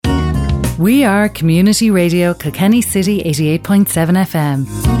We are Community Radio Kilkenny City 88.7 FM.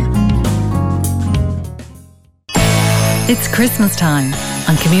 It's Christmas time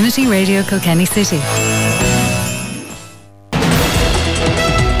on Community Radio Kilkenny City.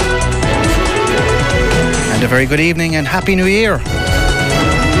 And a very good evening and Happy New Year.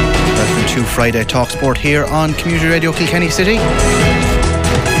 Welcome to Friday TalkSport here on Community Radio Kilkenny City.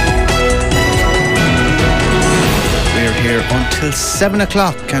 We're here until 7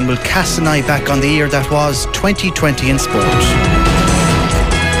 o'clock and we'll cast an eye back on the year that was 2020 in sport.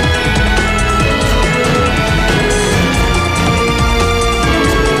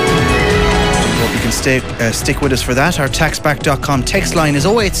 Stick with us for that. Our taxback.com text line is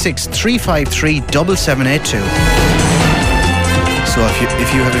 086 353 7782. So if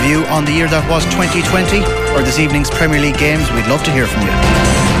you have a view on the year that was 2020 or this evening's Premier League games, we'd love to hear from you.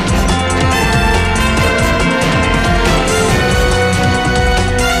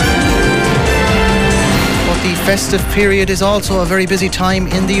 But the festive period is also a very busy time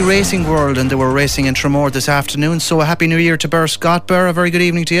in the racing world, and they were racing in Tramore this afternoon. So a Happy New Year to Ber Scott. Ber, a very good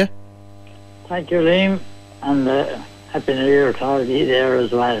evening to you. Thank you, Liam, and Happy New Year to all of you there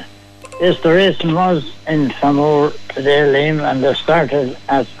as well. Yes, the racing was in Tramore today, Liam, and they started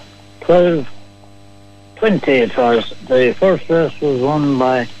at 12:20 it was. The first race was won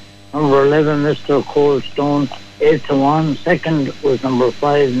by number 11, Mr. Cold Stone, 8-1. Second was number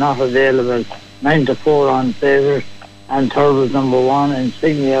 5, Not Available, 9-4 on favourite. And third was number 1,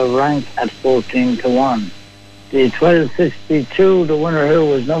 Insignia of Rank at 14-1. The 12:52, the winner here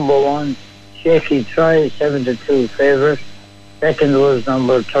was number 1, Shaky Try, 7-2 favourite. Second was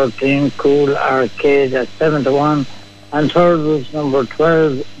number 13, Cool Arcade at 7-1. And third was number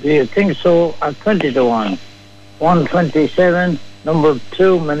 12, Do You Think So, at 20-1. 127, number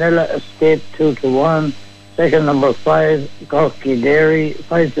 2, Manila Escape, 2-1. Second, number 5, Gorky Dairy,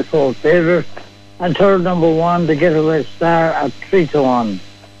 5-4 favourite. And third, number 1, The Getaway Star at 3-1.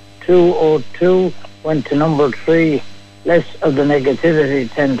 202 went to number 3, Less of the Negativity,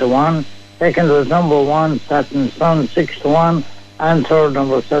 10-1. Second was number 1, Satin Sun, 6-1. And third,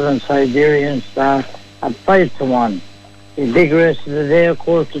 number 7, Siberian Star at 5-1. The big race of the day, of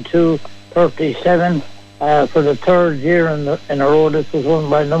course, the 237 for the third year in a row. This was won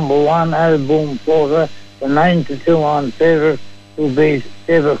by number 1, Alboom Flora, the 9-2 on favourite, who beat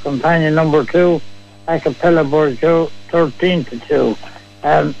favourite companion number 2, Acapella Bordeaux, 13-2.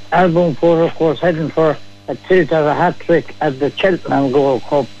 Alboom Flora, of course, heading for a tilt of a hat-trick at the Cheltenham Gold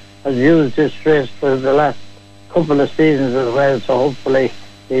Cup, has used this race for the last couple of seasons as well, so hopefully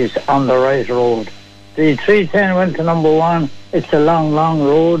he's on the right road. The 310 went to number 1, It's a Long, Long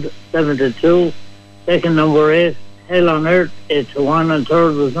Road, 7-2. Second, number 8, Hell on Earth, 8-1. And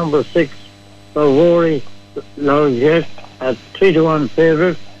third was number 6, Bavori Lorget at 3-1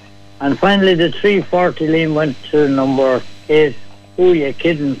 favourite. And finally, the 340 Liam went to number 8, Who You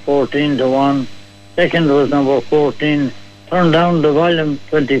Kiddin', 14-1. Second was number 14, Turn Down the Volume,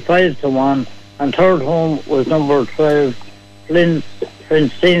 25-1. And third home was number 12,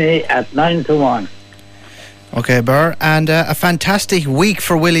 Francini at 9-1. Okay, Ber, and a fantastic week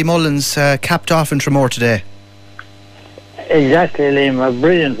for Willie Mullins, capped off in Tramore today. Exactly, Liam. A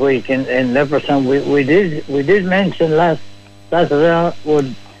brilliant week in Leopardstown. We did mention last Saturday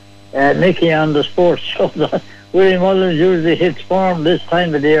with Nickey on the sports show that Willie Mullins usually hits form this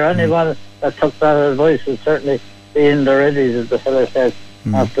time of the year. Anyone that took that advice would certainly be in the readies, as the fellow said,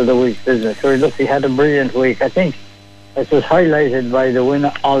 after the week's business. So look, he had a brilliant week. I think it was highlighted by the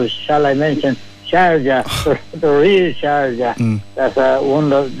winner of, shall I mention, Sharjah, the real Sharjah, that won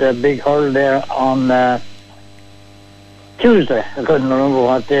the big hurl there on Tuesday. I couldn't remember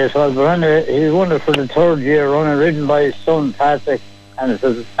what day it was, but anyway, he won it for the third year running, ridden by his son Patrick, and it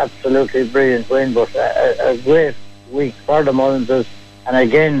was an absolutely brilliant win. But a great week for the Mullinses, and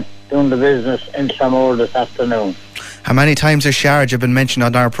again doing the business in Tramore this afternoon. How many times has Sharjah been mentioned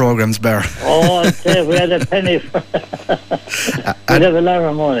on our programmes, Ber? Oh, I'd say if we had a penny for we'd have a lot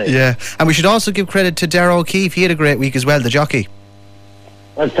of money. Yeah, and we should also give credit to Darragh O'Keefe. He had a great week as well, the jockey.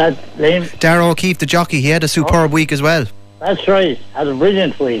 What's that, Liam? Darragh O'Keefe, the jockey, he had a superb week as well. That's right, had a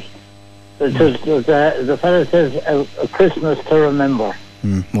brilliant week. It was the fellow says, a Christmas to remember.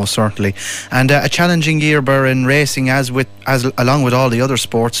 Most certainly. And a challenging year, Ber, in racing, as along with all the other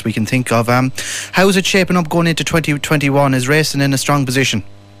sports we can think of. How is it shaping up going into 2021? Is racing in a strong position?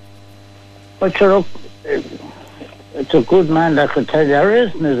 But sure, it's a good man that could tell you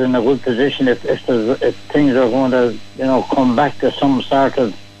racing is in a good position if things are going to come back to some sort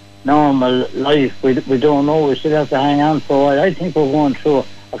of normal life. We don't know. We still have to hang on for a while. I think we're going through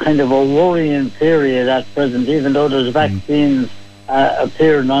a kind of a worrying period at present, even though there's vaccines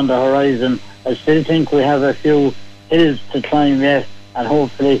appearing on the horizon. I still think we have a few hills to climb yet, and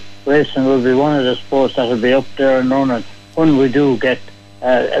hopefully racing will be one of the sports that will be up there and running when we do get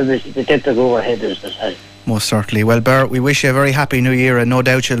the go ahead, as they say. Most certainly. Well, Ber, we wish you a very happy new year, and no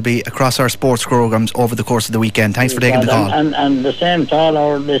doubt you'll be across our sports programmes over the course of the weekend. Thanks for taking the call. And the same to all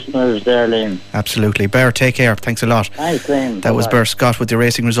our listeners there, Liam. Absolutely. Ber, take care. Thanks a lot. Thanks, Liam. That was Ber Scott with the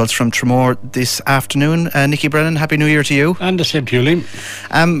racing results from Tramore this afternoon. Nickey, Brennan, happy new year to you. And the same to you,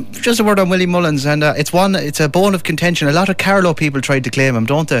 Liam. Just a word on Willie Mullins, and it's a bone of contention. A lot of Carlow people tried to claim him,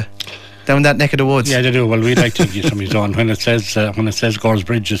 don't they? Down that neck of the woods. Yeah, they do. Well, we'd like to get some of his own. When it says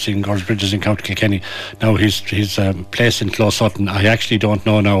Gorsbridges in County Kilkenny, now he's placed in Close Sutton. I actually don't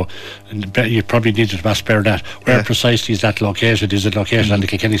know now. You probably need to ask Ber that. Where precisely is that located? Is it located on the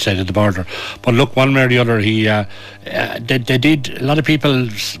Kilkenny side of the border? But look, one way or the other, they did. A lot of people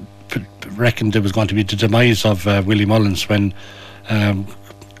reckoned it was going to be the demise of Willie Mullins when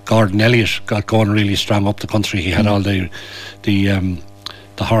Gordon Elliott got going really strong up the country. He had all the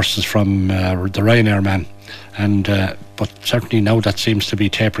horses from the Ryanair man, and but certainly now that seems to be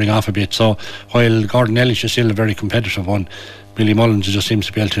tapering off a bit. So while Gordon Ellis is still a very competitive one, Willie Mullins just seems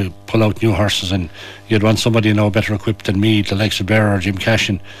to be able to pull out new horses, and you'd want somebody now better equipped than me, the likes of Ber or Jim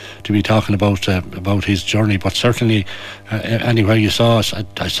Cashin, to be talking about his journey. But certainly anywhere you saw,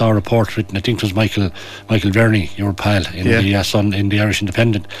 I saw a report written, I think it was Michael Barrie, your pal in the Sun, in the Irish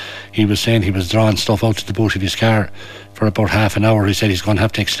Independent. He was saying he was drawing stuff out of the boot of his car for about half an hour. He said he's going to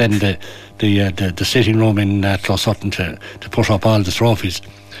have to extend the sitting room in Close Sutton to put up all the trophies.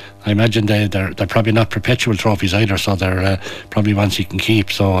 I imagine they're probably not perpetual trophies either, so they're probably ones he can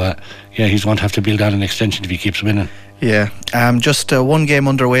keep. So he's going to have to build on an extension if he keeps winning. Yeah, just one game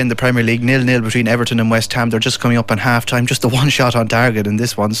underway in the Premier League, 0-0 between Everton and West Ham. They're just coming up on half time, just the one shot on target in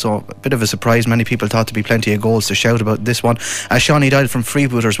this one, so a bit of a surprise. Many people thought there'd be plenty of goals to shout about this one. Shawnee Doyle from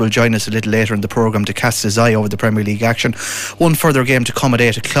Freebooters will join us a little later in the programme to cast his eye over the Premier League action. One further game to come at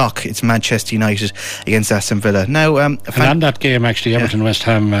 8 o'clock. It's Manchester United against Aston Villa. Now, and on that game, actually, Everton West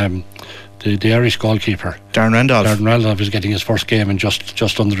Ham, the Irish goalkeeper Darren Randolph is getting his first game in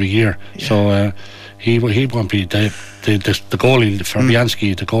just under a year. So he won't be the goalie,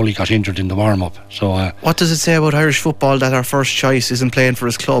 Fabianski, the goalie got injured in the warm-up. So what does it say about Irish football that our first choice isn't playing for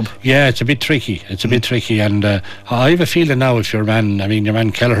his club? Yeah, it's a bit tricky. And I have a feeling now, if your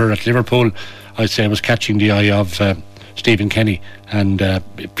man Kelleher at Liverpool, I'd say was catching the eye of Stephen Kenny, and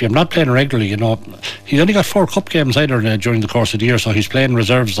if you're not playing regularly, he's only got 4 cup games either during the course of the year, so he's playing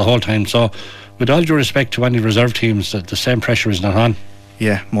reserves the whole time. So with all due respect to any reserve teams, the same pressure is not on.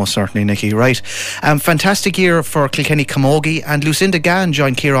 Yeah, most certainly, Nickey. Right. Fantastic year for Kilkenny Camogie, and Lucinda Gann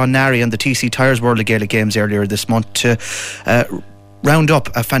joined Kieran Nari on the TC Tyres World of Gaelic Games earlier this month to round up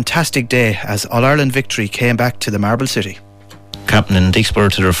a fantastic day as All-Ireland victory came back to the Marble City. Captain and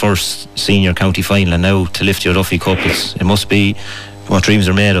Dicksboro to their first senior county final, and now to lift your Duffy Cup, it must be what dreams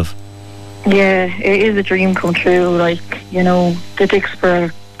are made of. Yeah, it is a dream come true. The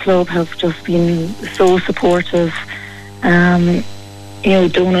Dicksboro club have just been so supportive.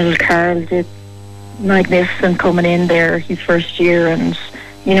 Donald Carl did magnificent coming in there his first year, and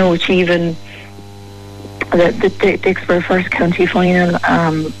achieving the Dicksboro first county final.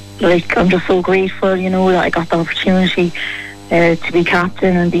 I'm just so grateful that I got the opportunity to be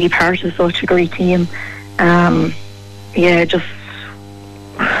captain and be part of such a great team. I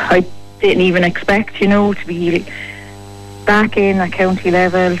didn't even expect to be back in at county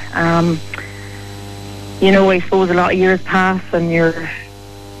level. I suppose a lot of years pass and you're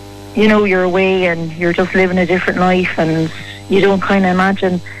away and you're just living a different life, and you don't kind of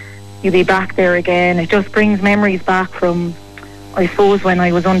imagine you'll be back there again. It just brings memories back from, I suppose, when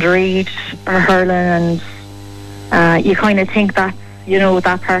I was underage or hurling, and you kind of think that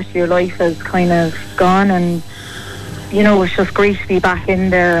that part of your life is kind of gone, and it's just great to be back in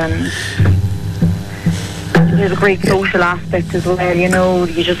there. And there's a great social aspect as well.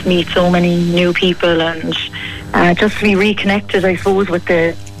 You just meet so many new people, and just to be reconnected, I suppose, with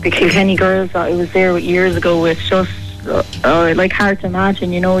the Kilkenny girls that I was there with years ago. It's just hard to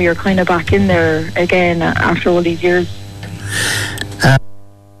imagine. You're kind of back in there again after all these years.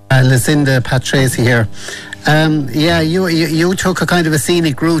 Lucinda, Pat Tracy here. You took a kind of a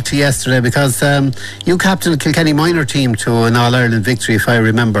scenic route to yesterday, because you captained the Kilkenny minor team to an All-Ireland victory, if I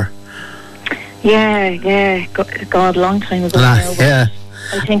remember. Yeah. God, a long time ago now. Yeah.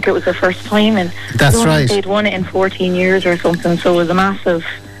 I think it was the first time, and that's right. They'd won it in 14 years or something, so it was a massive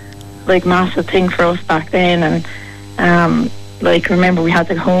thing for us back then. And remember we had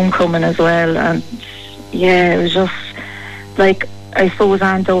the homecoming as well, and it was just I suppose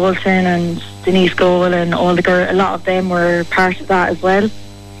Anne Dalton and Denise Goal and all the girls, a lot of them were part of that as well.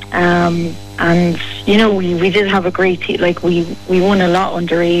 And you know, we did have a great team. Like we won a lot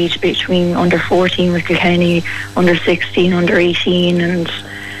underage, between under 14 with Kilkenny, under 16, under 18, and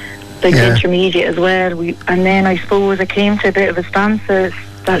the intermediate as well. And then I suppose it came to a bit of a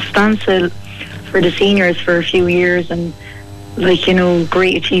standstill for the seniors for a few years, and like, you know,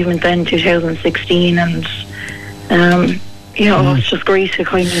 great achievement then 2016, and you know, it's just great to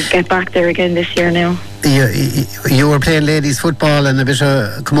kind of get back there again this year now. You were playing ladies football and a bit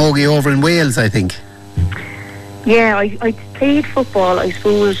of camogie over in Wales, I think. Yeah, I played football. I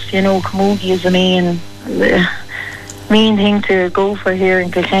suppose, you know, camogie is the main thing to go for here in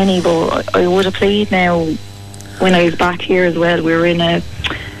Kilkenny, but I would have played now when I was back here as well. We're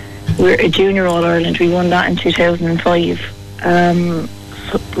a junior All-Ireland. We won that in 2005.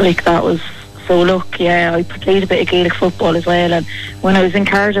 So, like, that was... So look, yeah, I played a bit of Gaelic football as well, and when I was in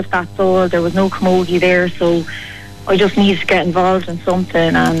Cardiff, that's all. There was no camogie there, so I just needed to get involved in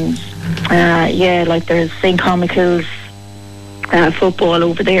something. And yeah, like there's St. Comicals football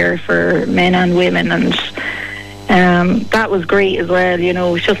over there for men and women, and that was great as well. You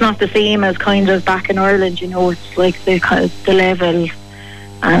know, it's just not the same as kind of back in Ireland. You know, it's like the level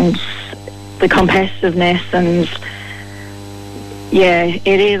and the competitiveness, and yeah, it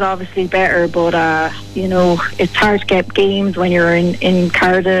is obviously better, but you know, it's hard to get games when you're in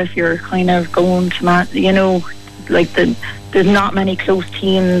Cardiff. You're kind of going to, you know, like there's not many close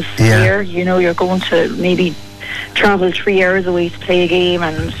teams here. You know, you're going to maybe travel 3 hours away to play a game,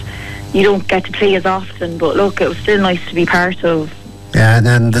 and you don't get to play as often. But look, it was still nice to be part of. Yeah, and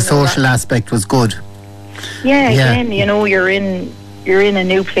then the social aspect was good. Yeah, again, you know, you're in a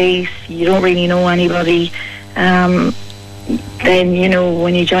new place. You don't really know anybody. Then, you know,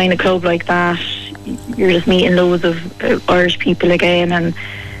 when you join a club like that, you're just meeting loads of Irish people again, and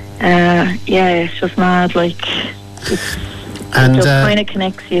yeah, it's just mad. Like, it just kind of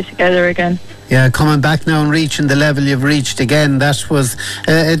connects you together again. Yeah, coming back now and reaching the level you've reached again, that was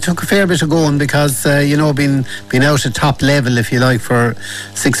it took a fair bit of going, because you know, being out at top level, if you like, for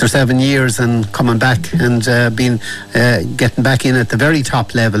 6 or 7 years, and coming back and getting back in at the very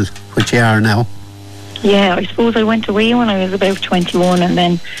top level, which you are now. Yeah, I suppose I went away when I was about 21, and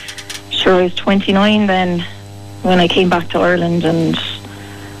then sure I was 29 then when I came back to Ireland. And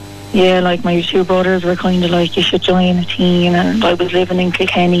yeah, like my two brothers were kind of like, you should join a team, and I was living in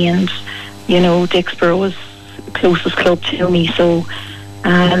Kilkenny, and you know, Dixborough was the closest club to me. So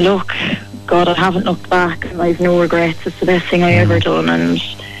look, God, I haven't looked back, and I've no regrets. It's the best thing I ever done.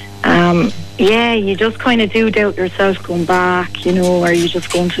 And yeah, you just kind of do doubt yourself going back, you know, are you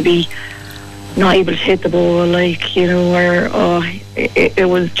just going to be not able to hit the ball, like, you know, or it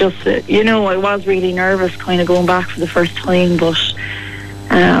was just, you know, I was really nervous kind of going back for the first time, but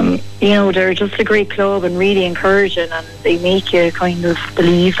you know, they're just a great club and really encouraging, and they make you kind of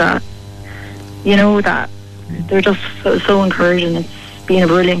believe that, you know, that they're just so encouraging. It's been a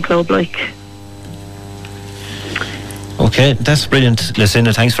brilliant club, like. Okay, that's brilliant,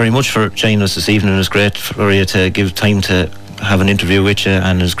 Lucinda. Thanks very much for joining us this evening. It was great for you to give time to have an interview with you,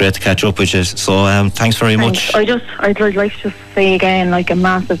 and it was great to catch up with you. So thanks very much. I'd like to just say again, like, a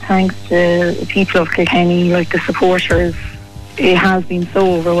massive thanks to the people of Kilkenny, like the supporters. It has been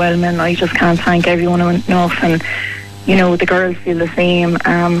so overwhelming. I just can't thank everyone enough, and you know, the girls feel the same.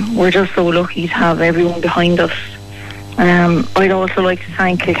 We're just so lucky to have everyone behind us. I'd also like to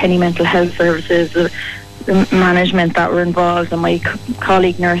thank Kilkenny Mental Health Services, the management that were involved, and my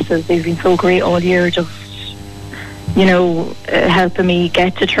colleague nurses. They've been so great all year, just, you know, helping me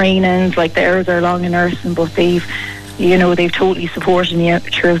get to trainings. Like, the hours are long in nursing, but they've totally supported me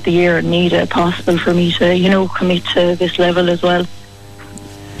throughout the year and made it possible for me to, you know, commit to this level as well.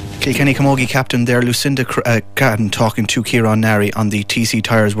 Kilkenny Camogie captain there, Lucinda Catton, talking to Ciarán Nari on the TC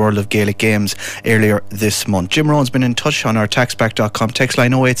Tyres World of Gaelic Games earlier this month. Jim Rowan's been in touch on our taxback.com text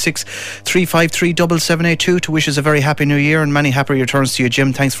line 086 353 7782 to wish us a very happy new year and many happy returns to you,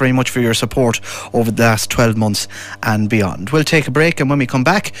 Jim. Thanks very much for your support over the last 12 months and beyond. We'll take a break, and when we come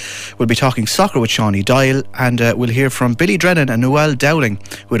back, we'll be talking soccer with Shawnee Dial, and we'll hear from Billy Drennan and Noel Dowling,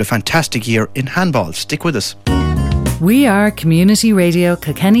 who had a fantastic year in handball. Stick with us. We are Community Radio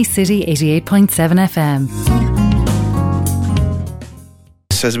Kilkenny City 88.7 FM.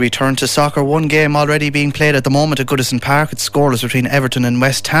 As we turn to soccer, one game already being played at the moment at Goodison Park. It's scoreless between Everton and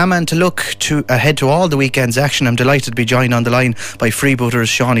West Ham, and to look ahead to all the weekend's action, I'm delighted to be joined on the line by freebooters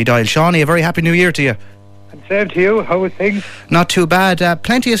Shawnee Dial. Shawnee, a very happy new year to you. And same to you. How are things? Not too bad.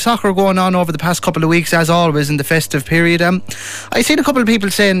 Plenty of soccer going on over the past couple of weeks, as always in the festive period. I've seen a couple of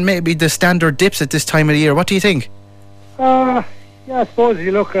people saying maybe the standard dips at this time of the year. What do you think? I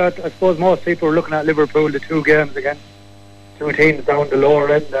suppose most people are looking at Liverpool, the 2 games against 2 teams down the lower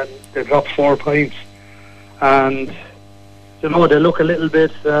end, and they dropped 4 points. And, they look a little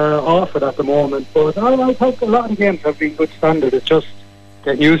bit off it at the moment. But I think a lot of the games have been good standard. It's just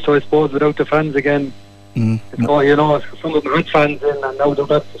getting used to, I suppose, without the fans again. It's all, some of them had fans in, and now they're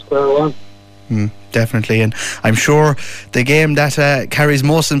back to square one. Definitely, and I'm sure the game that carries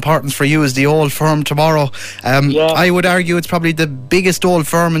most importance for you is the Old Firm tomorrow. I would argue it's probably the biggest Old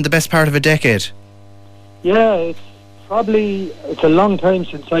Firm in the best part of a decade. Yeah, it's a long time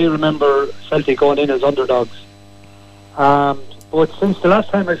since I remember Celtic going in as underdogs. But since the last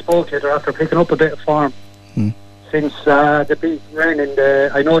time I spoke to you, they're after picking up a bit of form. Since they beat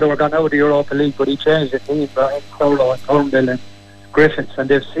Brennan, I know they were gone out of the Europa League, but he changed the team, brought in Solo and Turnbull and Griffiths, and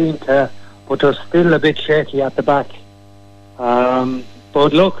they've seemed to, but they're still a bit shaky at the back.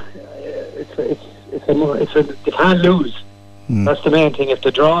 But look, they can't lose. That's the main thing. If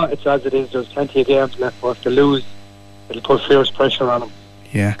they draw, it's as it is. There's plenty of games left, but if they lose, it'll put fierce pressure on them.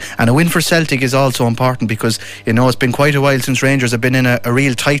 Yeah, and a win for Celtic is also important because, it's been quite a while since Rangers have been in a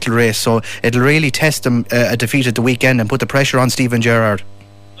real title race, so it'll really test them a defeat at the weekend and put the pressure on Steven Gerrard.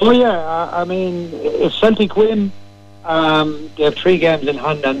 Oh yeah, I mean, if Celtic win, they have 3 games in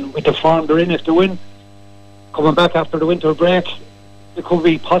hand, and with the form they're in, if they win, coming back after the winter break, it could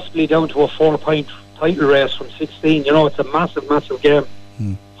be possibly down to a 4-point title race from 16. It's a massive game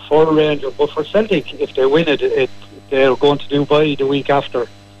for Rangers, but for Celtic, if they win it, they're going to Dubai the week after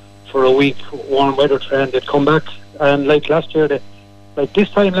for a week warm weather train. They'd come back, and like this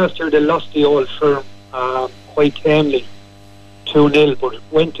time last year, they lost the Old Firm quite tamely, 2-0, but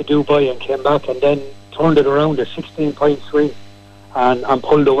went to Dubai and came back and then turned it around a 16-point swing and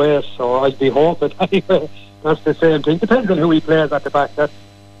pulled away. So I'd be hoping anyway. That's the same thing. Depends on who he plays at the back. That's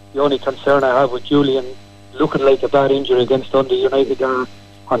the only concern I have with Julian looking like a bad injury against Dundee United on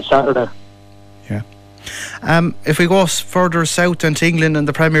Saturday. Yeah. If we go further south into England and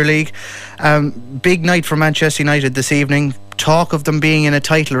the Premier League, big night for Manchester United this evening. Talk of them being in a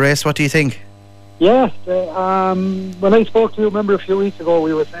title race. What do you think? Yeah, when I spoke to you, remember a few weeks ago,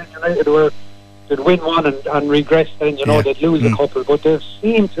 we were saying United they'd win one and regress then, they'd lose a couple, but they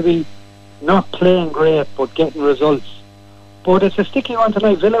seem to be not playing great but getting results. But it's a sticky one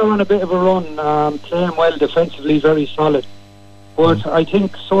tonight. Villa are on a bit of a run, playing well defensively, very solid. But I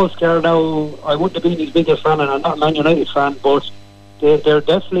think Solskjaer now, I wouldn't have been his biggest fan, and I'm not a Man United fan, but they're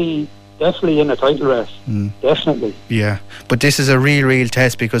definitely in a title race. Definitely. Yeah, but this is a real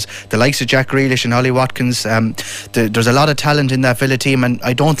test because the likes of Jack Grealish and Ollie Watkins, there's a lot of talent in that Villa team, and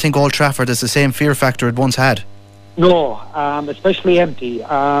I don't think Old Trafford has the same fear factor it once had. No, especially empty.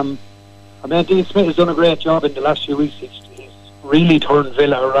 Dean Smith has done a great job in the last few weeks. He's really turned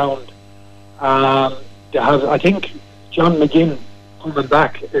Villa around. They have, I think, John McGinn coming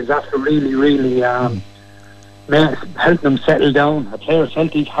back is after really helping them settle down. A player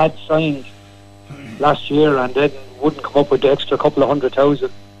Celtic had signed last year and then wouldn't come up with the extra couple of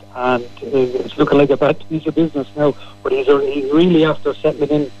 100,000, and it's looking like a bad piece of business now. But he's really after settling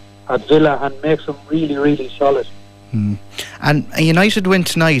in at Villa and makes them really solid. And a United win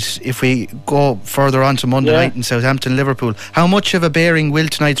tonight, if we go further on to Monday night in Southampton, Liverpool, how much of a bearing will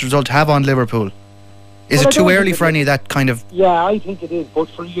tonight's result have on Liverpool? Is it too early for any of that kind of... Yeah, I think it is. But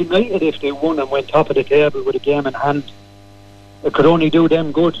for United, if they won and went top of the table with a game in hand, it could only do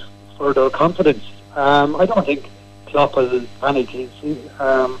them good for their confidence. I don't think Klopp will panic.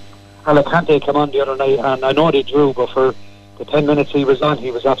 Alicante came on the other night, and I know they drew, but for the 10 minutes he was on,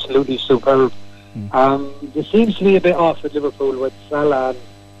 he was absolutely superb. There seems to be a bit off at Liverpool with Salah and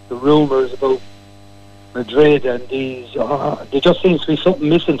the rumours about Madrid and these. There just seems to be something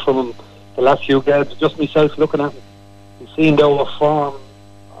missing from him the last few games. Just myself looking at him, he seemed out of form.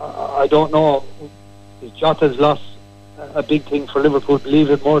 I don't know. His Jota's loss a big thing for Liverpool, believe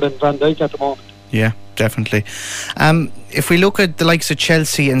it, more than Van Dijk at the moment. Yeah, definitely. If we look at the likes of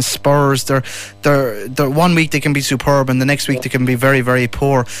Chelsea and Spurs, they're 1 week they can be superb and the next week they can be very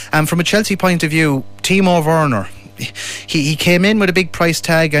poor. From a Chelsea point of view, Timo Werner, he came in with a big price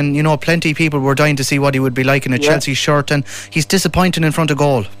tag, and plenty of people were dying to see what he would be like in a Chelsea shirt, and he's disappointing in front of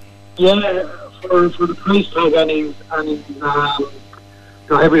goal. Yeah, for the price tag, and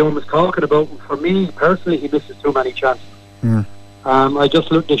everyone was talking about him. For me personally, he misses too many chances. I just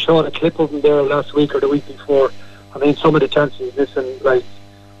they showed a clip of him there last week or the week before. I mean, some of the chances he's missing, like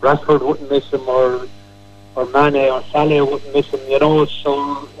Rashford wouldn't miss him, or Mane or Salah wouldn't miss him,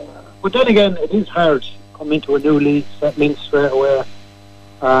 So, but then again, it is hard coming into a new league, settling straight away.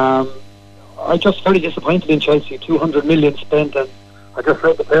 I just very disappointed in Chelsea. 200 million spent, and I just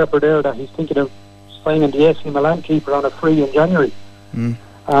read the paper there that he's thinking of signing the AC Milan keeper on a free in January.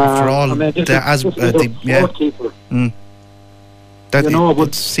 For all this is a keeper. That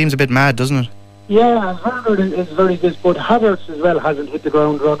it seems a bit mad, doesn't it? Yeah, Werner is very good, but Havertz as well hasn't hit the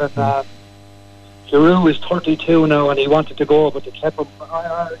ground running. Giroud is 32 now, and he wanted to go, but they kept him.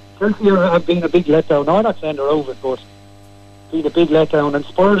 Chelsea have been a big letdown. No, I'm not saying they're over it, but been a big letdown. And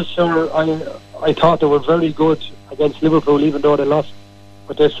Spurs, sure, I thought they were very good against Liverpool, even though they lost.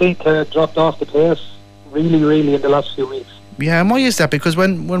 But they seem to have dropped off the pace really in the last few weeks. Yeah, and why is that? Because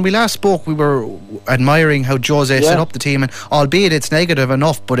when we last spoke, we were admiring how Jose set up the team, and albeit it's negative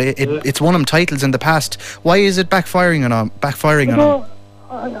enough, but it's won him titles in the past. Why is it backfiring on him?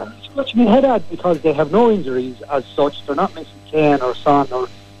 It's much me head at, because they have no injuries as such. They're not missing Kane or Son or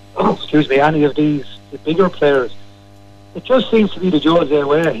any of these bigger players. It just seems to be the Jose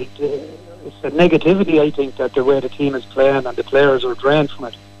way. It's the negativity, I think, that the way the team is playing and the players are drained from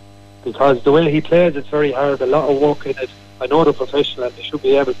it. Because the way he plays, it's very hard, a lot of work in it. I know they're professional and they should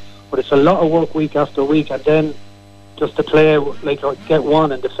be able, but it's a lot of work week after week, and then just to play, like, get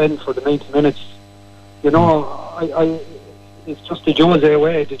one and defend for the 90 minutes. It's just the Jose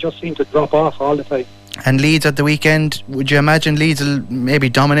way. They just seem to drop off all the time. And Leeds at the weekend, would you imagine Leeds will maybe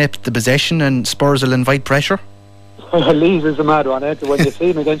dominate the possession and Spurs will invite pressure? Leeds is a mad one, eh? When you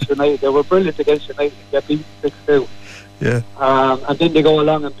see them against United, they were brilliant against United. They beat 6-2. Yeah. And then they go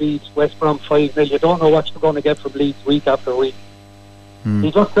along and beat West Brom 5-0. You don't know what you're going to get from Leeds week after week.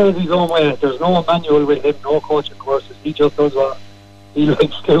 He just plays his own way. There's no manual with him, no coaching courses. He just does what he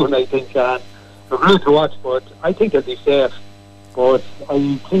likes doing, I think. And they're good to watch, but I think they'll be safe. But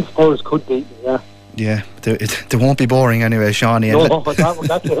I think Spurs could beat them, yeah. Yeah, they won't be boring anyway, Shawnee. No, but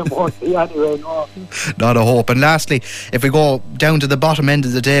that game won't be anyway, no. Not a hope. And lastly, if we go down to the bottom end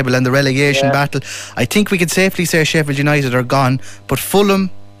of the table and the relegation battle, I think we could safely say Sheffield United are gone, but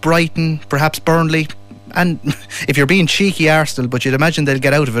Fulham, Brighton, perhaps Burnley, and if you're being cheeky, Arsenal, but you'd imagine they'll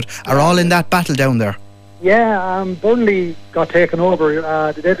get out of it, are all in that battle down there. Yeah, Burnley got taken over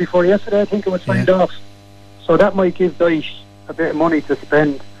the day before yesterday, I think it was signed off. So that might give Dyche a bit of money to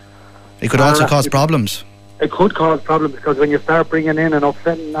spend. It could also cause problems. It could cause problems, because when you start bringing in and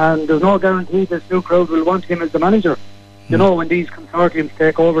upsetting, and there's no guarantee this new crowd will want him as the manager. You know, when these consortiums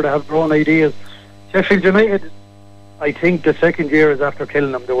take over, they have their own ideas. Sheffield United, I think the second year is after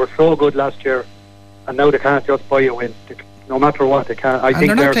killing them. They were so good last year, and now they can't just buy a win. No matter what, they can't. I think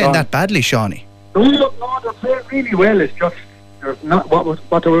they're not playing gone. that badly, Shawnee. No, they're playing really well. It's just they're not what was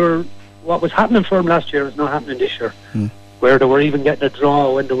happening for them last year is not happening this year. Where they were even getting a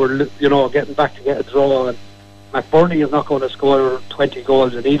draw when they were, getting back to get a draw. And McBurney is not going to score 20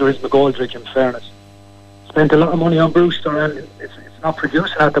 goals, and neither is McGoldrick, in fairness. Spent a lot of money on Brewster, and it's not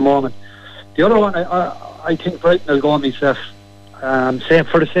producing at the moment. The other one, I think Brighton will go on myself. Same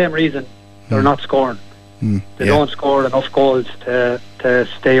for the same reason. They're not scoring. They don't score enough goals to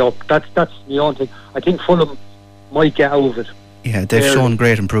stay up. That's my own thing. I think Fulham might get out of it. Yeah, they've shown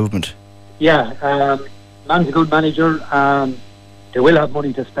great improvement. Yeah, Man's a good manager. They will have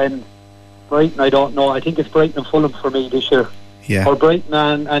money to spend. Brighton, I don't know. I think it's Brighton and Fulham for me this year. Yeah. Or Brighton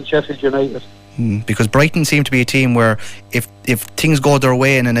and Sheffield United. Because Brighton seem to be a team where if things go their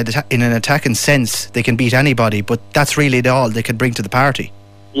way in an attacking sense, they can beat anybody, but that's really all they can bring to the party.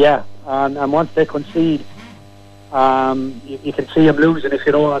 Yeah, and once they concede, you can see them losing, if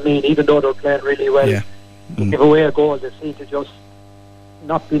you know what I mean, even though they're playing really well. Yeah. Give away a goal, they seem to just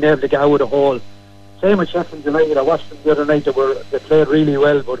not being able to get out of the hole. Same with Sheffield United. I watched them the other night. They played really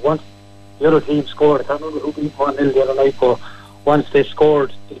well, but once the other team scored, I can't remember who beat 1-0 the other night, but once they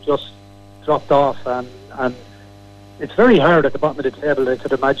scored, they just dropped off, and it's very hard at the bottom of the table. I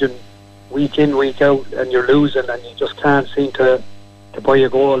could imagine week in, week out, and you're losing, and you just can't seem to buy a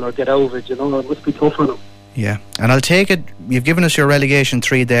goal or get out of it. It must be tough for them. Yeah, and I'll take it. You've given us your relegation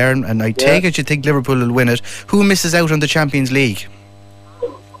 3 there, and I take it you think Liverpool will win it. Who misses out on the Champions League?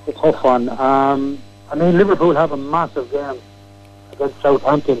 It's a tough one. Liverpool have a massive game against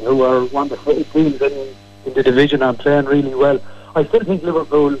Southampton, who are one of the teams in the division and playing really well. I still think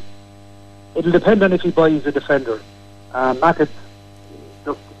Liverpool, it'll depend on if he buys a defender. Matic is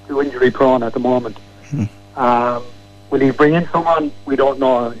just too injury prone at the moment. Will he bring in someone? We don't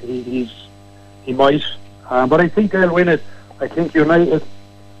know. He might. But I think they'll win it. I think United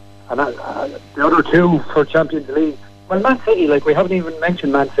and the other two for Champions League. Well, Man City, we haven't even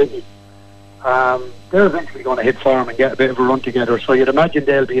mentioned Man City. They're eventually going to hit form and get a bit of a run together. So you'd imagine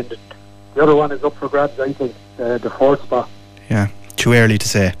they'll be in the other one is up for grabs, I think, the fourth spot. Yeah, too early to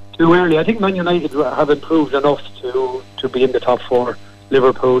say. Too early. I think Man United have improved enough to be in the top 4.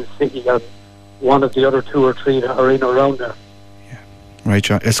 Liverpool, City, and one of the other 2 or 3 that are in or around there. Right,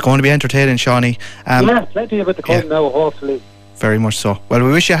 Sean. It's going to be entertaining, Shawnee. Yeah, plenty of it to come now, hopefully. Very much so. Well,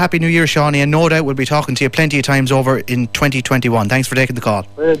 we wish you a happy new year, Shawnee, and no doubt we'll be talking to you plenty of times over in 2021. Thanks for taking the call.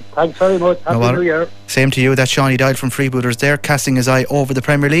 Brilliant. Thanks very much. Happy New Year. Same to you. That's Shawnee Dial from Freebooters there, casting his eye over the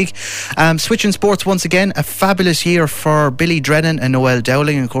Premier League. Switching sports once again, a fabulous year for Billy Drennan and Noel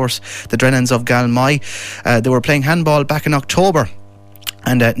Dowling, of course, the Drennans of Galmai. They were playing handball back in October,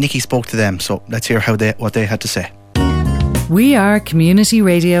 and Nickey spoke to them. So let's hear what they had to say. We are Community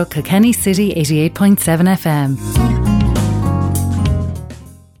Radio Kilkenny City 88.7 FM.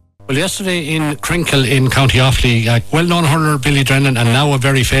 Well, yesterday in Crinkle in County Offaly, well-known hurler Billy Drennan and now a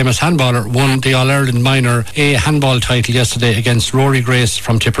very famous handballer won the All-Ireland Minor A handball title yesterday against Rory Grace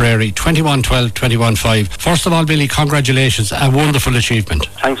from Tipperary, 21-12, 21-5. First of all, Billy, congratulations, a wonderful achievement.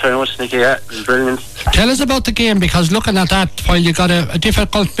 Thanks very much, Nickey. Yeah, it was brilliant. Tell us about the game, because looking at that, while you got a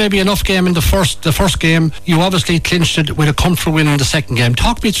difficult, maybe enough game in the first game, you obviously clinched it with a comfortable win in the second game.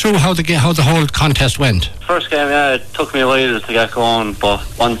 Talk me through how the whole contest went. First game, yeah, it took me a while to get going, but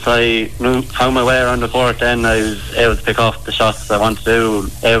once I found my way around the court, then I was able to pick off the shots I wanted to do,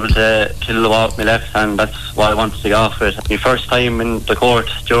 able to kill the ball with my left hand. That's what I wanted to get off with. My first time in the court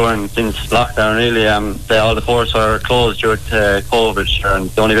since lockdown, really. All the courts were closed due to COVID, and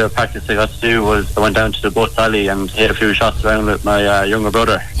the only bit of practice I got to do was I went down to the Butts Alley and hit a few shots around with my younger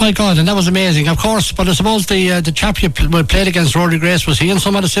brother. My God, and that was amazing, of course. But I suppose the chap you played against, Rory Grace, was he in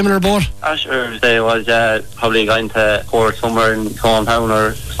some of a similar boat? Sure, they was probably going to court somewhere in hometown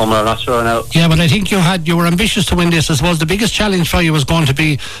or somewhere, I'm not sure now. Yeah, but I think you were ambitious to win this. I suppose the biggest challenge for you was going to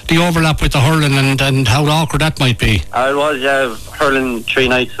be the overlap with the hurling and how awkward that might be. I was hurling 3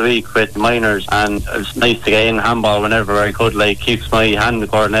 nights a week with the minors, and it was nice to get in handball whenever I could. Like, keeps my hand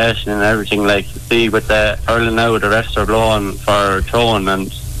coordination and everything. Like, see with the hurling now, the refs are blowing for throwing,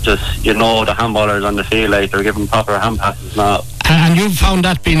 and just, the handballers on the field, like, they're giving proper hand passes now. And you've found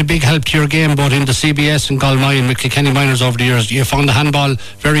that being a big help to your game, both in the CBS and Galmai and with Kilkenny Minors over the years. You found the handball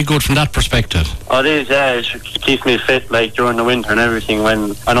very good from that perspective. Oh, it is, yeah. It keeps me fit, like, during the winter and everything.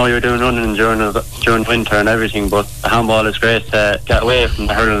 When I know you're doing running during the winter and everything, but the handball is great to get away from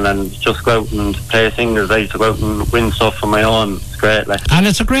the hurling and just go out and play singles. I used to go out and win stuff on my own. It's great, like. And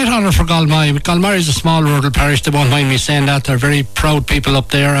it's a great honour for Galmai. Galmai is a small rural parish. They won't mind me saying that. They're very proud people up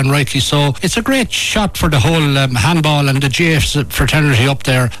there, and rightly so. It's a great shot for the whole handball and the GF's fraternity up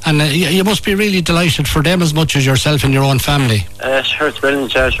there, and you must be really delighted for them as much as yourself and your own family. Sure, it's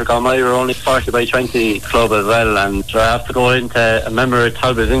brilliant. Sure, Galmai were only 40 by 20 club as well, and I have to go into a member of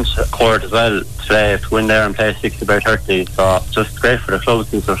Talbot Inch court as well today to win there and play 60 by 30, so it's just great for the club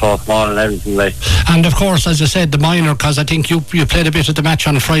since they're so small and everything, like. And of course, as I said, the minor, because I think you played a bit of the match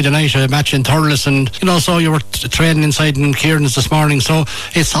on Friday night, a match in Thurles, and so you were training inside in Kieran's this morning, so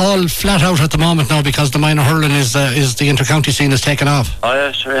it's all flat out at the moment now because the minor hurling is the inter-county scene is taken off. Oh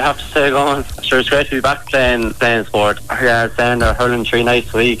yeah, sure, you have to stay going. Sure, it's great to be back playing sport. Yeah, they're hurling 3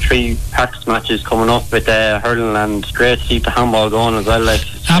 nights a week, 3 practice matches coming up with hurling, and great to keep the handball going as well, like.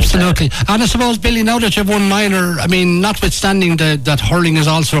 Absolutely. And I suppose, Billy, now that you've won minor, I mean, notwithstanding that hurling is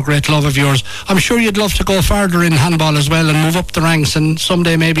also a great love of yours, I'm sure you'd love to go further in handball as well and move up the ranks and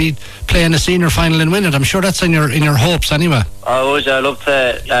someday maybe play in a senior final and win it. I'm sure that's in your hopes anyway. I would. I'd love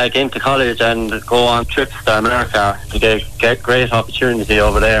to get into college and go on trips to America to get great opportunity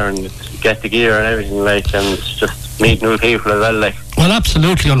over there and get the gear and everything, like, and just meet new people as well, like. Well,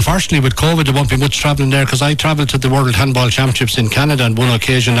 absolutely. Unfortunately, with COVID, there won't be much travelling there, because I travelled to the World Handball Championships in Canada on one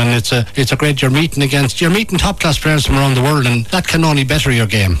occasion, and it's a great. You're meeting top class players from around the world, and that can only better your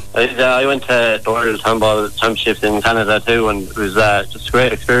game. I went to the World Handball Championships in Canada too, and it was just a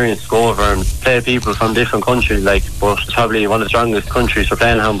great experience to go over and play people from different countries, like. But it's probably one of the strongest countries for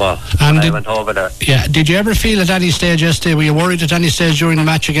playing handball. And I went over there. Yeah. Did you ever feel at any stage yesterday? Were you worried at any stage during the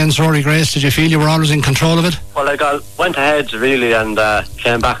match against Rory Grace? Did you feel you were always in control of it? Well, I went ahead really, and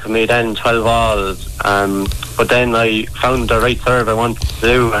came back with me then 12 all, but then I found the right serve I wanted to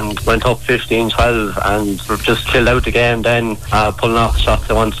do and went up 15-12 and just chilled out the game then, pulling off the shots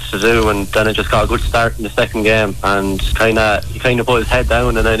I wanted to do, and then I just got a good start in the second game, and he kind of put his head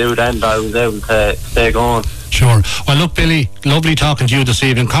down, and I knew then that I was able to stay going. Sure. Well, look, Billy, lovely talking to you this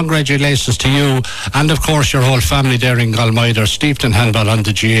evening. Congratulations to you and, of course, your whole family there in Galmai. They're steeped in handball on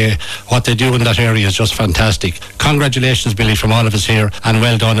the GA. What they do in that area is just fantastic. Congratulations, Billy, from all of us here, and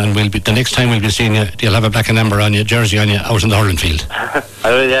well done. And the next time we'll be seeing you, you'll have a black and amber on you, jersey on you, out in the hurling field. I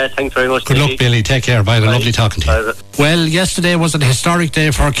will, yeah. Thanks very much. Good luck, Billy. Take care. Bye. Lovely talking to you. Bye. Well, yesterday was an historic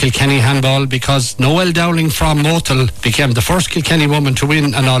day for Kilkenny handball, because Noel Dowling from Motel became the first Kilkenny woman to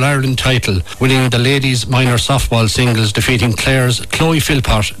win an All-Ireland title, winning the ladies minor softball singles, defeating Clare's Chloe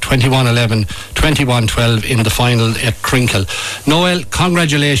Philpott 21-11, 21-12 in the final at Crinkle. Noel,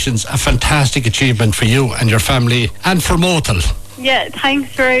 congratulations, a fantastic achievement for you and your family and for Motel. Yeah,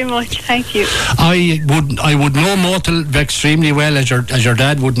 thanks very much. Thank you. I would know Motel extremely well, as your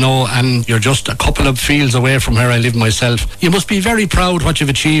dad would know, and you're just a couple of fields away from where I live myself. You must be very proud what you've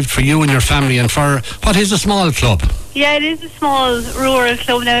achieved for you and your family and for what is a small club. Yeah, it is a small rural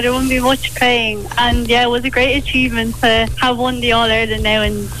club now. There won't be much playing, and yeah, it was a great achievement to have won the All-Ireland now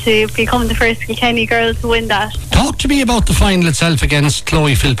and to become the first Kilkenny girl to win that. Talk to me about the final itself against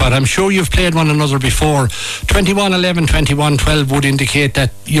Chloe Philpott. I'm sure you've played one another before. 21-11, 21-12 would indicate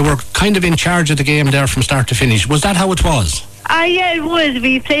that you were kind of in charge of the game there from start to finish. Was that how it was? Yeah, it was.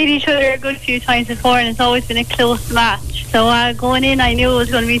 We played each other a good few times before, and it's always been a close match. So going in, I knew it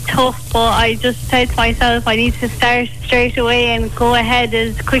was going to be tough, but I just said to myself, I need to start straight away and go ahead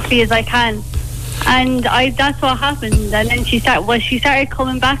as quickly as I can. And that's what happened. And then she started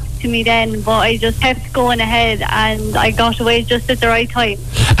coming back to me then, but I just kept going ahead, and I got away just at the right time.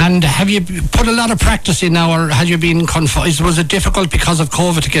 And have you put a lot of practice in now, or had you been confined? Was it difficult because of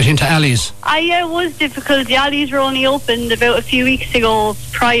COVID to get into alleys? Yeah, it was difficult. The alleys were only opened about a few weeks ago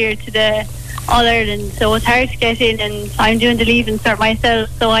prior to the All-Ireland, so it's hard to get in, and I'm doing the leaving cert myself,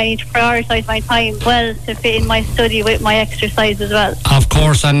 so I need to prioritise my time well to fit in my study with my exercise as well. Of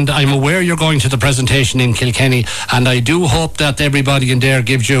course, and I'm aware you're going to the presentation in Kilkenny, and I do hope that everybody in there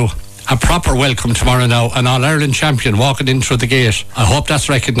gives you a proper welcome tomorrow now, an All-Ireland champion walking in through the gate. I hope that's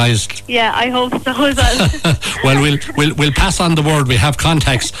recognised. Yeah, I hope so as well. Well, we'll pass on the word. We have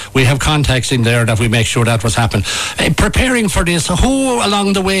contacts in there that we make sure that was happen. Preparing for this, who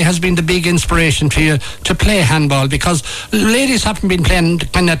along the way has been the big inspiration to you to play handball? Because ladies haven't been playing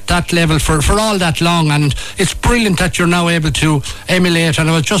at that level for all that long, and it's brilliant that you're now able to emulate. And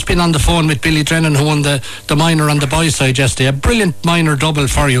I was just been on the phone with Billy Brennan, who won the minor on the boys' side yesterday. A brilliant minor double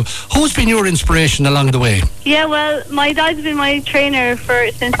for you. Who's been your inspiration along the way? Yeah, well, my dad's been my trainer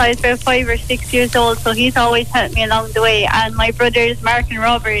since I was about 5 or 6 years old, so he's always helped me along the way. And my brothers, Mark and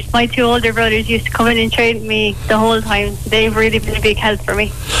Robert, my two older brothers, used to come in and train me the whole time. So they've really been a big help for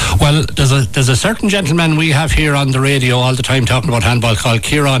me. Well, there's a certain gentleman we have here on the radio all the time talking about handball called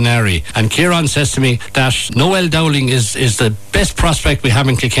Kieran Nari, and Kieran says to me that Noel Dowling is the best prospect we have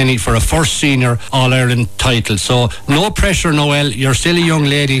in Kilkenny for a first senior All-Ireland title. So no pressure, Noel, you're still a young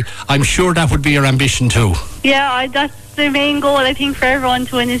lady. I'm sure that would be your ambition too. Yeah, that's the main goal, I think, for everyone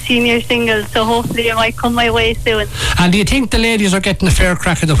to win the senior singles, so hopefully it might come my way soon. And do you think the ladies are getting a fair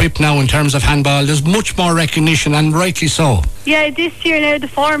crack of the whip now in terms of handball? There's much more recognition, and rightly so. Yeah, this year now the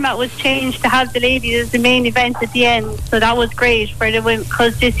format was changed to have the ladies as the main event at the end, so that was great for the women,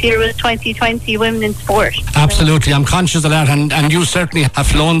 because this year was 2020 Women in Sport. Absolutely, I'm conscious of that, and you certainly have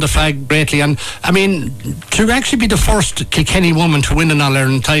flown the flag greatly. And I mean, to actually be the first Kilkenny woman to win an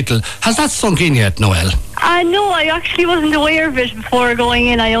All-Ireland title, has that sunk in yet, Noel? No, I actually wasn't aware of it before going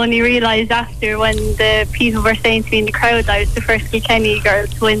in. I only realised after, when the people were saying to me in the crowd that I was the first Kilkenny girl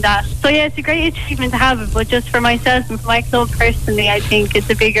to win that. So yeah, it's a great achievement to have it, but just for myself and for my club personally, I think it's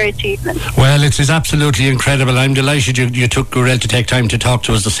a bigger achievement. Well, it is absolutely incredible. I'm delighted you took Gurel to take time to talk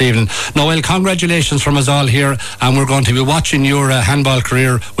to us this evening. Noel, congratulations from us all here, and we're going to be watching your handball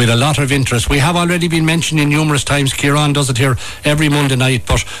career with a lot of interest. We have already been mentioning numerous times, Kieran does it here every Monday night,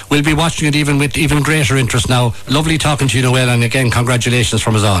 but we'll be watching it with even greater interest now. Lovely talking to you, Noel, and again, congratulations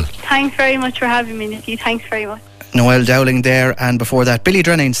from us all. Thanks very much for having me, Nickey. Thanks very much. Noel Dowling there, and before that, Billy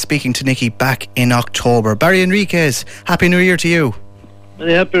Brennan speaking to Nickey back in October. Barrie Henriques, Happy New Year to you.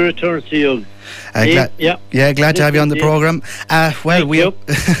 Happy return to you. Glad to have you on the programme.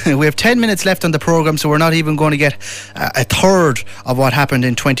 We have 10 minutes left on the programme, so we're not even going to get a third of what happened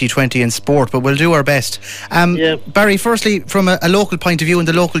in 2020 in sport, but we'll do our best. Barrie, firstly, from a local point of view in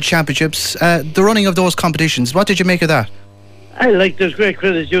the local championships, the running of those competitions, what did you make of that? There's great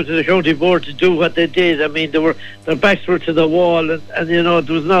credit due to the county board to do what they did. I mean, their backs were to the wall, and you know,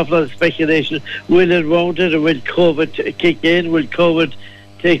 there was an awful lot of speculation. Will it round it, or will COVID kick in? Will COVID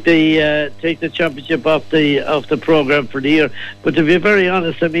take the championship off the programme for the year? But to be very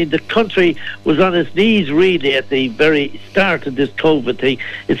honest, I mean, the country was on its knees really at the very start of this COVID thing.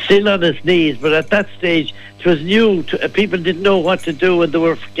 It's still on its knees, but at that stage it was new. People didn't know what to do, and they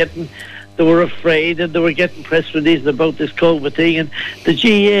were afraid, and they were getting press releases about this COVID thing. And the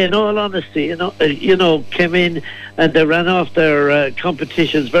GA, in all honesty, you know, came in and they ran off their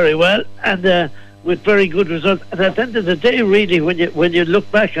competitions very well, and with very good results. And at the end of the day, really, when you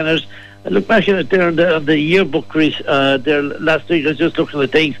look back on it, I look back at it there on the yearbook there last week. I was just looking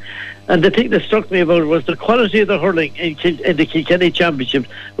at things. And the thing that struck me about it was the quality of the hurling in the Kilkenny Championship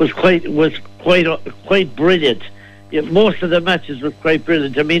was quite brilliant. Yeah, most of the matches were quite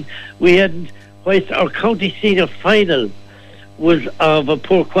brilliant. I mean, we hadn't, whilst our county senior final was of a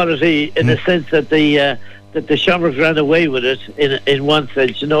poor quality in the sense that the Shamrocks ran away with it in one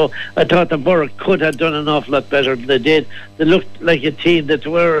sense. You know, I thought the Borough could have done an awful lot better than they did. They looked like a team that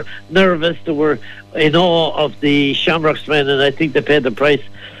were nervous, they were in awe of the Shamrocks men, and I think they paid the price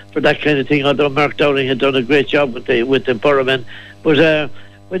for that kind of thing, although Mark Dowling had done a great job with the Borough men. But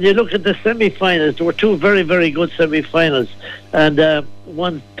when you look at the semi-finals, there were two very, very good semi-finals, and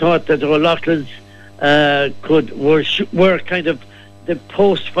one thought that the O'Loughlin's were kind of the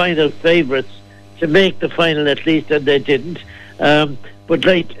post-final favourites to make the final at least, and they didn't. But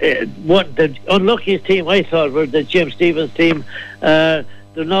the unluckiest team I thought were the James Stevens team. There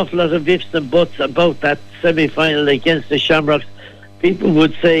were an awful lot of ifs and buts about that semi-final against the Shamrocks. People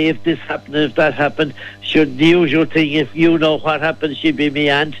would say if this happened, if that happened, should the usual thing, if you know what happened, she'd be me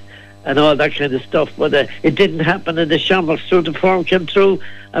aunt, and all that kind of stuff. But it didn't happen, and the Shamrocks through the form came through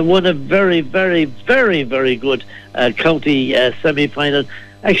and won a very, very, very, very good county semi-final.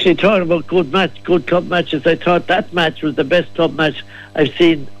 Actually, talking about good cup matches, I thought that match was the best cup match I've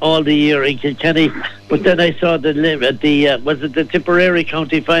seen all the year in Kilkenny. But then I saw the Tipperary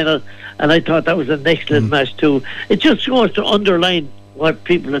county final, and I thought that was an excellent match too. It just goes to underline what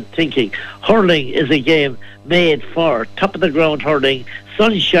people are thinking. Hurling is a game made for top of the ground hurling,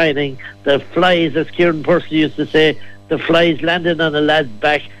 sun shining, the flies, as Kieran Purcell used to say, the flies landing on a lad's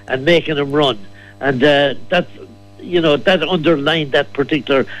back and making him run. And that underlined that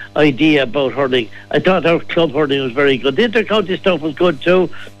particular idea about hurling. I thought our club hurling was very good. The inter-county stuff was good too.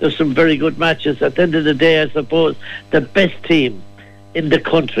 There's some very good matches. At the end of the day, I suppose the best team in the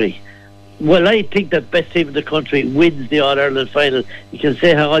country, well, I think the best team in the country wins the All-Ireland final. You can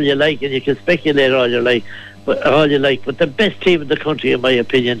say how all you like and you can speculate all you like, but the best team in the country, in my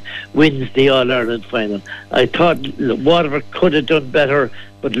opinion, wins the All-Ireland final. I thought Waterford could have done better,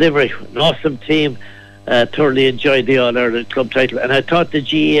 but Limerick, an awesome team, thoroughly enjoyed the All-Ireland club title, and I thought the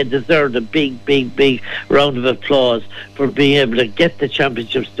GAA deserved a big, big, big round of applause for being able to get the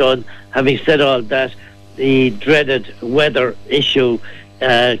championships done. Having said all that, the dreaded weather issue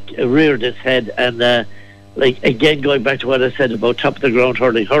reared its head, and again, going back to what I said about top of the ground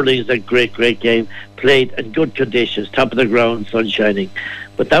hurling is a great, great game, played in good conditions, top of the ground, sun shining.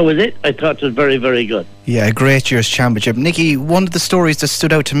 But that was it. I thought it was very, very good. Yeah, a great year's championship. Nickey, one of the stories that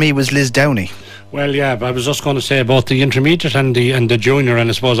stood out to me was Liz Downey. Well, yeah, I was just going to say about the intermediate and the junior, and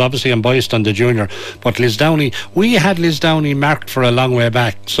I suppose obviously I'm biased on the junior, but Liz Downey, we had Liz Downey marked for a long way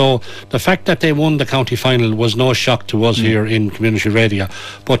back, so the fact that they won the county final was no shock to us here in community radio.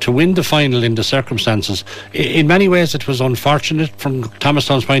 But to win the final in the circumstances, in many ways it was unfortunate from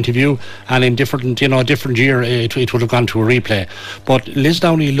Thomastown's point of view, and in different year it would have gone to a replay. But Liz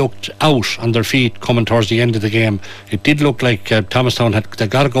Downey looked out on their feet coming towards the end of the game. It did look like Thomastown they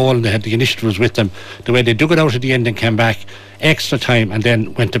got a goal and they had the initiative was with them. The way they dug it out at the end and came back, extra time, and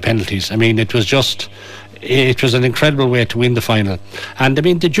then went to penalties. I mean, it was an incredible way to win the final. And I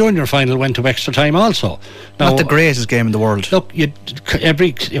mean, the junior final went to extra time also. Now, not the greatest game in the world. Look,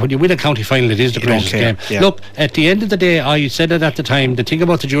 when you win a county final, it is the greatest game. Yeah. Look, at the end of the day, I said it at the time, the thing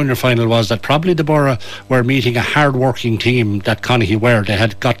about the junior final was that probably the Borough were meeting a hard-working team that Connacht were.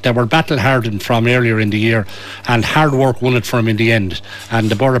 They were battle-hardened from earlier in the year, and hard work won it for them in the end. And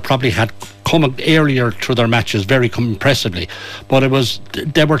the Borough probably had come earlier through their matches very impressively, but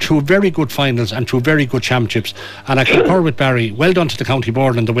there were two very good finals and two very good championships, and I concur with Barrie. Well done to the county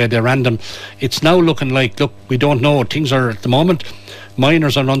board and the way they ran them. It's now looking like, look, we don't know, things are at the moment,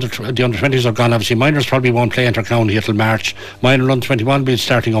 minors and the under-20s are gone. Obviously minors probably won't play inter-county until March. Minor under-21 will be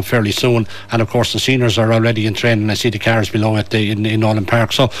starting up fairly soon, and of course the seniors are already in training. I see the cars below in Nolan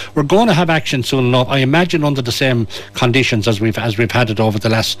Park, so we're going to have action soon enough, I imagine, under the same conditions as we've had it over the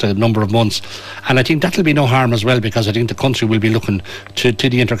last number of months. And I think that'll be no harm as well, because I think the country will be looking to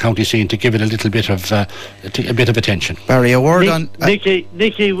the inter-county scene to give it a little bit of attention. Barrie, a word on Nickey,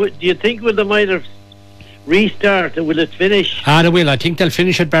 do you think with the minors restart, or will it finish? They will. I think they'll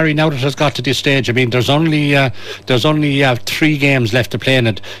finish it, Barrie, now that it's got to this stage. I mean, there's only 3 games left to play in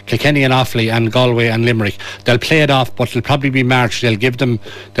it: Kilkenny and Offaly and Galway and Limerick. They'll play it off, but it'll probably be March. They'll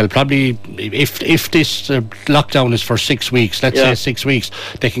probably, if this lockdown is for 6 weeks, let's say 6 weeks,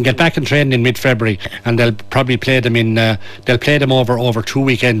 they can get back in training in mid-February, and they'll probably play them over 2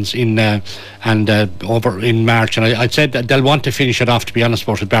 weekends over in March. And I'd say that they'll want to finish it off, to be honest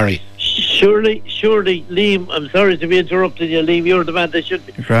about it, Barrie. Surely, Liam, I'm sorry to be interrupting you, Liam. You're the man that should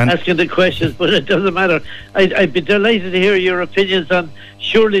be asking the questions, but it doesn't matter. I'd be delighted to hear your opinions on.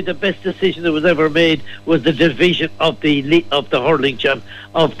 Surely, the best decision that was ever made was the division of the hurling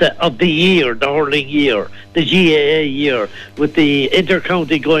of the year, the hurling year, the GAA year, with the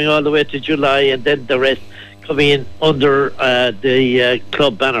inter-county going all the way to July, and then the rest coming in under the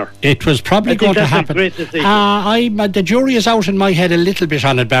club banner. It was probably going to happen. Great decision. The jury is out in my head a little bit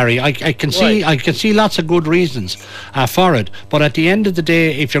on it, Barry. I can see lots of good reasons for it, but at the end of the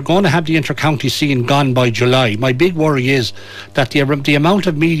day, if you're going to have the inter-county scene gone by July, my big worry is that the amount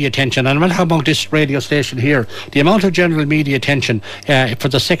of media attention, and I'm not talking about this radio station here, the amount of general media attention for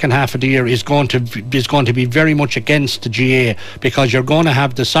the second half of the year is going to be very much against the GAA, because you're going to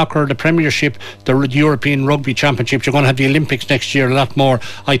have the soccer, the Premiership, the European Rugby Championships, you're going to have the Olympics next year, a lot more.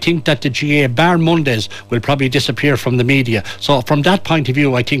 I think that the GAA, bar Mondays, will probably disappear from the media. So from that point of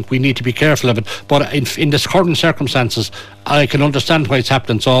view, I think we need to be careful of it. But in the current circumstances, I can understand why it's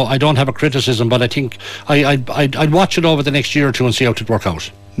happening. So I don't have a criticism, but I think I'd watch it over the next year or two and see how it would work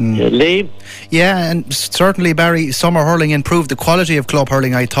out. Liam? Yeah, and certainly, Barry, summer hurling improved the quality of club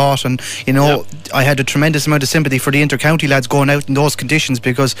hurling, I thought, and I had a tremendous amount of sympathy for the inter-county lads going out in those conditions,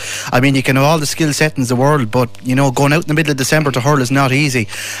 because I mean, you can have all the skill settings in the world, but going out in the middle of December to hurl is not easy.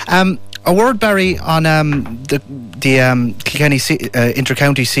 A word, Barry, on the Kilkenny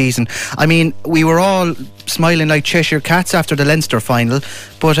inter-county season. I mean, we were all smiling like Cheshire Cats after the Leinster final,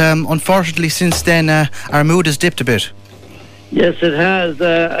 but unfortunately since then our mood has dipped a bit. Yes, it has.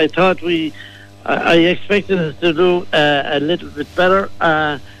 I thought I expected us to do a little bit better.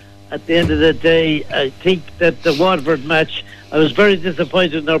 At the end of the day, I think that the Waterford match, I was very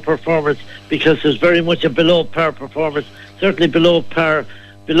disappointed in our performance, because it was very much a below par performance, certainly below par,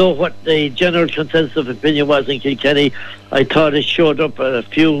 below what the general consensus of opinion was in Kilkenny. I thought it showed up a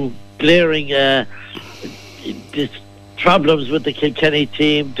few glaring problems with the Kilkenny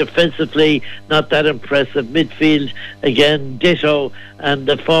team. Defensively, not that impressive. Midfield, again, ditto. And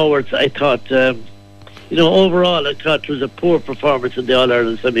the forwards, I thought, overall, I thought it was a poor performance in the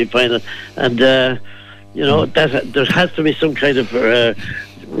All-Ireland semi-final. And, that there has to be some kind of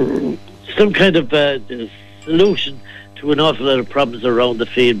solution to an awful lot of problems around the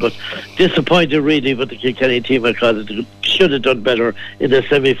field. But disappointed, really, with the Kilkenny team. I thought it should have done better in the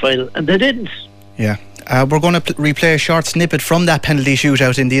semi-final, and they didn't. Yeah. We're going to replay a short snippet from that penalty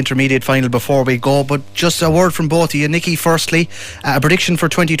shootout in the intermediate final before we go, but just a word from both of you. Nickey, firstly, a prediction for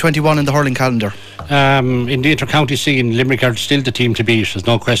 2021 in the hurling calendar. In the inter-county scene, Limerick are still the team to beat, there's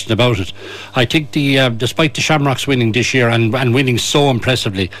no question about it. I think despite the Shamrocks winning this year and winning so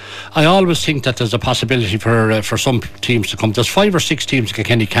impressively, I always think that there's a possibility for some teams to come. There's 5 or 6 teams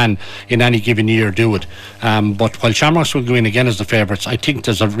Kilkenny can in any given year do it, but while Shamrocks will go in again as the favourites, I think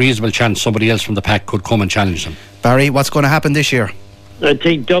there's a reasonable chance somebody else from the pack could come and challenge them. Barry, what's going to happen this year? I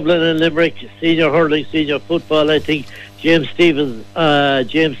think Dublin and Limerick, senior hurling, senior football. I think James Stevens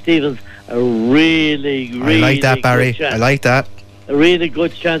a really I like that, Barry. I like that. A really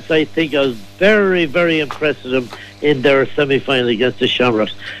good chance. I think I was very, very impressed with them in their semi-final against the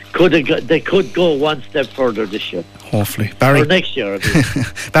Shamrocks. They could go one step further this year. Hopefully. Barry. Or next year.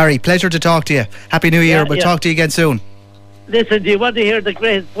 Barry, pleasure to talk to you. Happy New Year. We'll talk to you again soon. Listen, do you want to hear the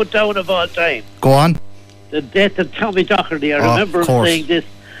greatest put down of all time? Go on. The death of Tommy Docherty. I remember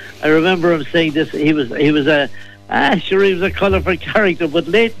him saying this. He was a colourful character, but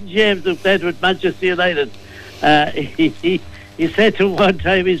Leighton James, who played with Manchester United, he said to him one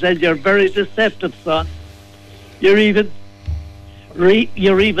time, he said, "You're very deceptive, son. You're even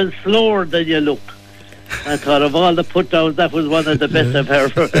slower than you look." I thought of all the put-downs, that was one of the best I've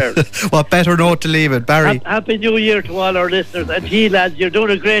ever heard. What better note to leave it, Barry? Happy New Year to all our listeners. And gee, lads, you're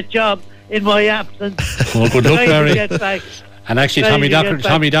doing a great job in my absence. Well, good luck, Barry. And actually, Tommy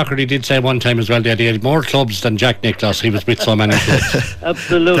Docherty did say one time as well that he had more clubs than Jack Nicklaus. He was with so many clubs.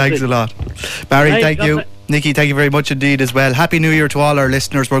 Absolutely. Thanks a lot. Barry, thank you. Nickey, thank you very much indeed as well. Happy New Year to all our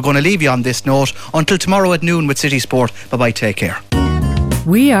listeners. We're going to leave you on this note until tomorrow at noon with City Sport. Bye-bye, take care.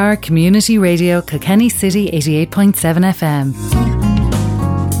 We are Community Radio Kilkenny City 88.7 FM.